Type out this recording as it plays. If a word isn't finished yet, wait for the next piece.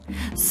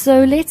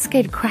So let's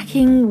get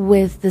cracking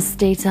with the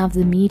state of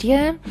the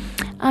media.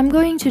 I'm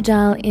going to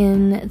dial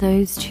in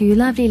those two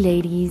lovely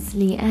ladies,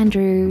 Leigh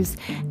Andrews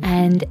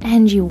and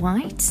Angie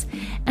White,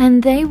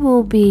 and they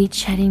will be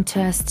chatting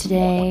to us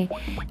today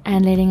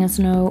and letting us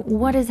know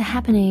what is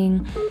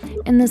happening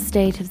in the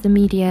state of the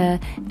media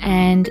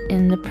and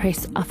in the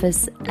press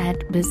office at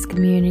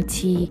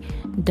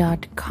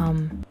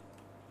Bizcommunity.com.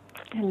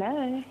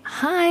 Hello.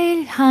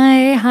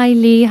 Hi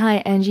Leigh, hi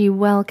Angie.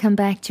 Welcome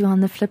back to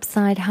On the Flip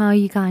Side. How are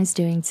you guys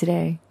doing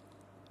today?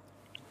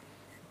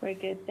 We're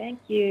good, thank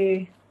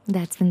you.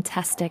 That's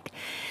fantastic.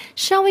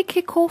 Shall we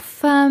kick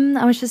off?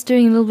 I was just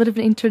doing a little bit of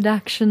an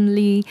introduction,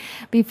 Leigh,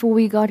 before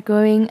we got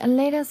going.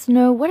 Let us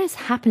know what is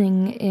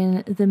happening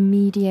in the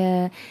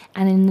media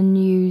and in the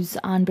news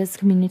on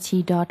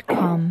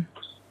bizcommunity.com.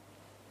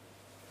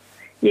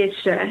 Yes,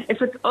 sure.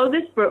 If it's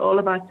August, we're all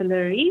about the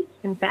lorries.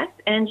 In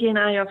fact, Angie and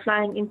I are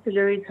flying into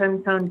Lurie's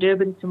hometown,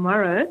 Durban,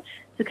 tomorrow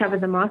to cover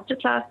the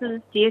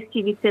masterclasses,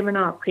 DSTV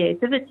seminar of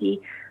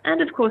creativity,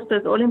 and of course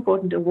those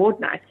all-important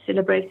award nights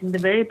celebrating the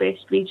very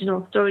best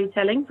regional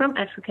storytelling from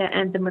Africa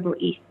and the Middle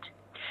East.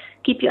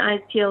 Keep your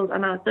eyes peeled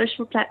on our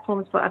social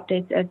platforms for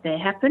updates as they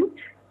happen,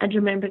 and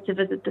remember to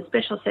visit the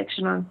special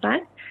section on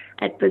site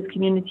at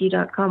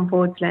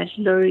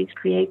bizcommunity.com/Lurie's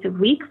Creative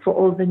Week for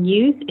all the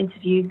news,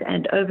 interviews,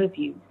 and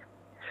overviews.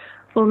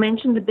 We'll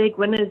mention the big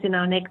winners in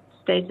our next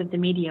State of the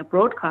Media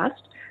broadcast,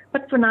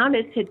 but for now,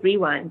 let's hit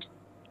rewind.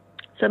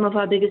 Some of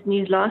our biggest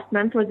news last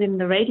month was in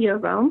the radio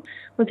realm,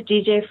 with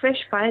DJ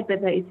Fresh fired by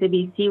the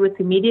SABC with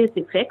immediate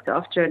effect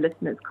after a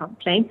listener's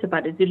complaint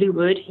about a Zulu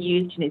word he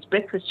used in his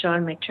breakfast show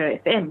on Metro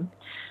FM.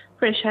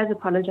 Fresh has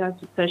apologized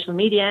to social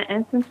media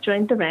and since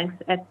joined the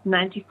ranks at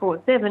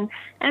 94.7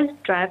 as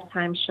Drive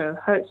Time show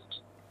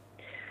host.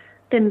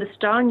 Then the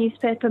Star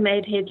newspaper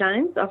made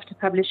headlines after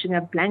publishing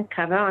a blank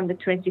cover on the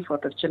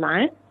 24th of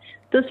July.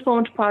 This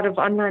formed part of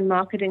online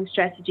marketing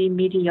strategy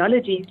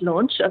Mediology's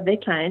launch of their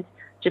client,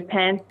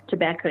 Japan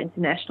Tobacco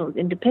International's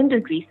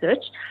independent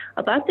research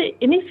about the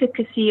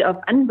inefficacy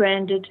of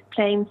unbranded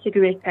plain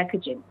cigarette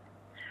packaging.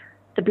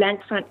 The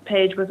blank front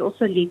page was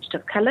also leached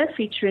of color,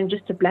 featuring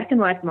just a black and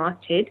white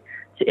masthead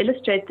to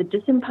illustrate the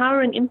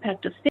disempowering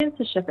impact of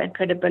censorship and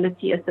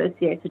credibility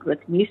associated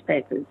with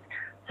newspapers.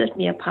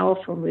 Certainly a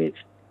powerful move.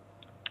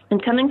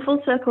 And coming full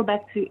circle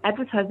back to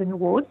advertising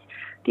awards,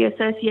 the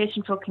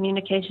Association for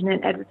Communication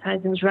and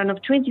Advertising's run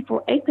of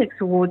 24 Apex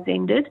Awards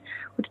ended,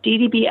 with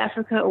DDB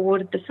Africa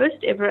awarded the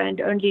first ever and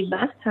only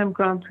lifetime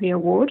Grand Prix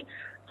award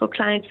for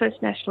client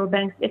First National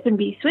Bank's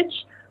F&B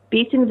switch,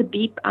 beating the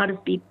beep out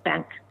of Beep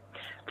Bank.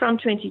 From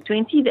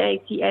 2020, the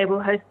ACA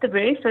will host the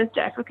very first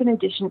African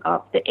edition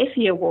of the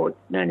Effie Awards,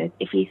 known as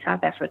Effie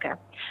South Africa.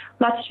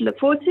 Lots to look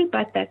forward to,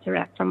 but that's a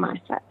wrap from my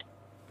side.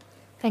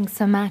 Thanks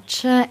so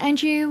much.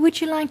 Angie, would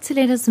you like to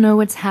let us know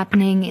what's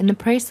happening in the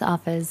press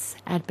office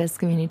at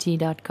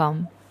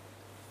bizcommunity.com?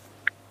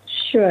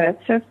 Sure.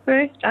 So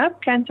first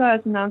up, Kantar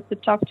has announced the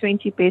top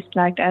 20 best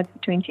liked ads for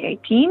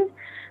 2018.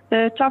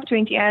 The top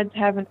 20 ads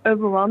have an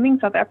overwhelming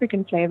South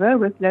African flavor,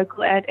 with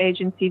local ad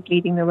agencies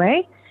leading the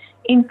way.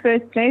 In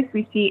first place,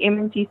 we see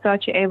M&T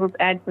Saatchi Abel's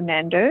ad for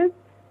Nando's.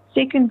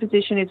 Second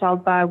position is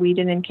held by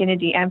Whedon and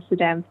Kennedy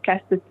Amsterdam's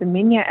Casper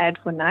Semenya ad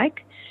for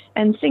Nike.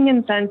 And Singh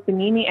 & Sons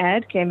Panini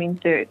ad came in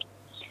third.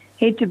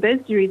 Head to Biz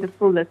to read the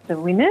full list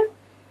of winners.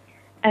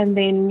 And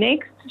then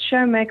next,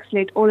 Showmax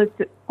let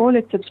all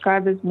its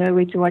subscribers know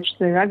where to watch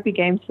the rugby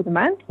games for the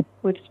month,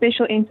 with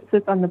special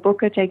emphasis on the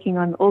Booker taking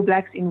on All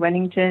Blacks in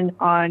Wellington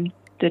on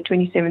the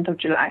 27th of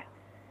July.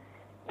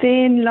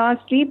 Then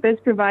lastly,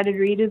 Biz provided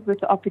readers with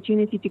the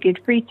opportunity to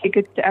get free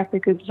tickets to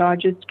Africa's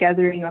largest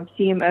gathering of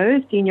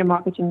CMOs, senior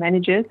marketing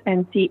managers,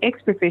 and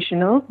CX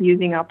professionals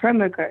using our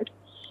promo code.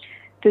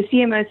 The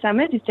CMO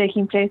Summit is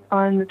taking place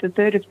on the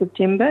 3rd of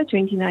September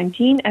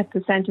 2019 at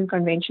the Sandton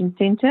Convention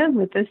Center,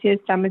 with this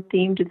year's summit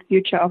themed to the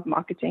future of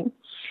marketing.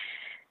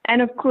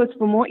 And of course,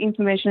 for more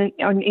information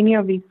on any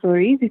of these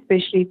stories,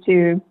 especially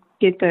to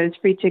get those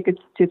free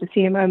tickets to the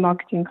CMO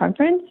Marketing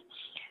Conference,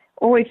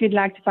 or if you'd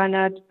like to find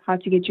out how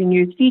to get your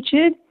news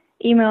featured,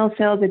 email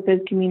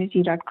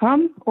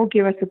sales@bizcommunity.com or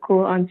give us a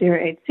call on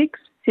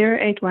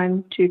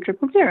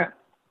 086-081-2000.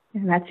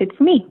 And that's it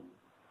for me.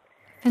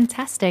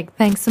 Fantastic.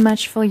 Thanks so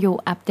much for your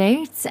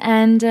updates,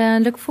 and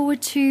look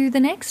forward to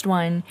the next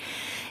one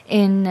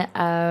in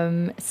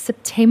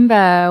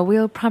September.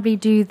 We'll probably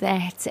do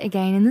that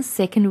again in the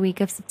second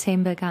week of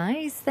September,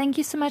 guys. Thank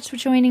you so much for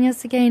joining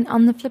us again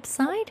on the flip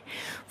side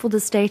for the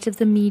state of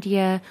the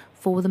media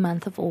for the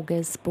month of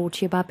August, brought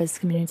to you by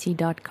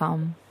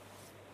bizcommunity.com.